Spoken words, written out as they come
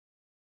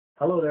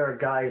Hello there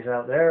guys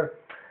out there,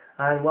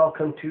 and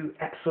welcome to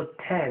episode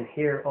 10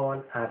 here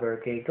on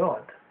Abergay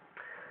God.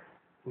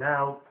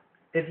 Now,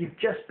 if you've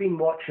just been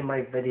watching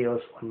my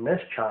videos on this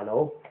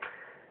channel,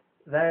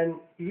 then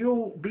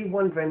you'll be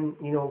wondering,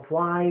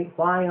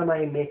 why am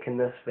I making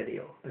this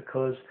video?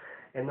 Because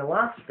in the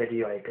last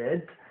video I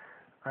did,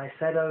 I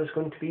said I was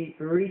going to be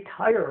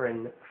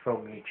retiring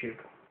from YouTube.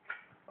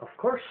 Of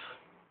course,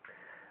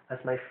 as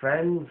my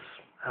friends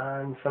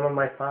and some of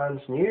my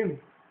fans knew,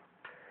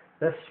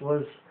 this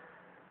was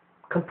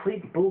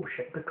complete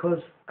bullshit, because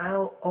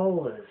I'll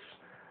always,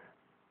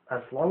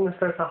 as long as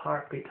there's a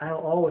heartbeat, I'll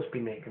always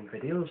be making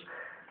videos,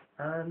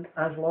 and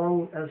as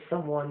long as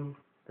someone,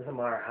 doesn't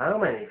matter how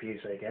many views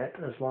I get,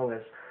 as long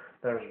as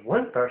there's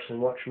one person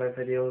watching my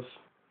videos,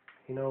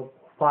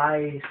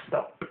 why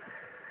stop?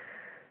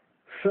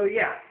 So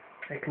yeah,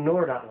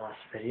 ignore that last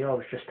video, I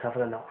was just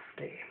having an off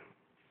day.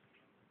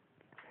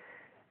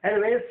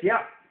 Anyways, yeah,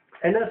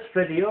 in this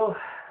video,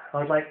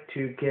 I'd like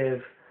to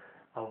give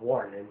a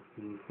warning.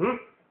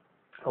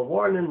 A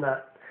warning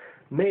that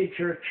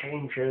major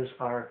changes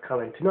are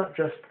coming to not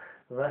just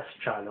this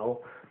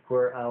channel,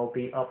 where I'll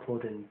be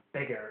uploading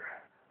bigger,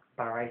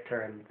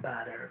 brighter and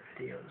better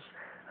videos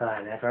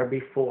than ever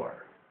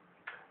before,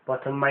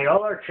 but on my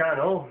other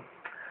channel,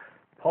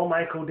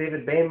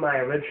 PaulMichaelDavidBain, my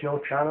original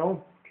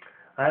channel,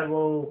 I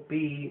will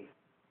be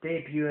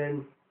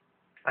debuting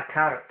a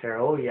character.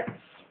 Oh yes,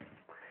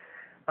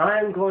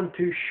 I'm going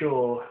to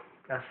show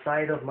a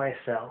side of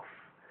myself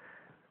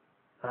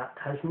that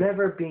has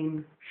never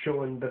been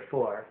shown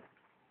before.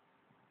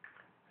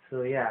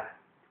 So yeah,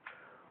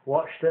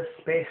 watch this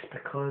space,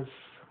 because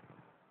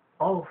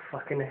all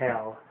fucking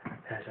hell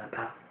is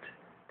about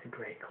to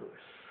break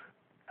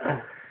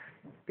loose.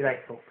 Good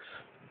night, folks.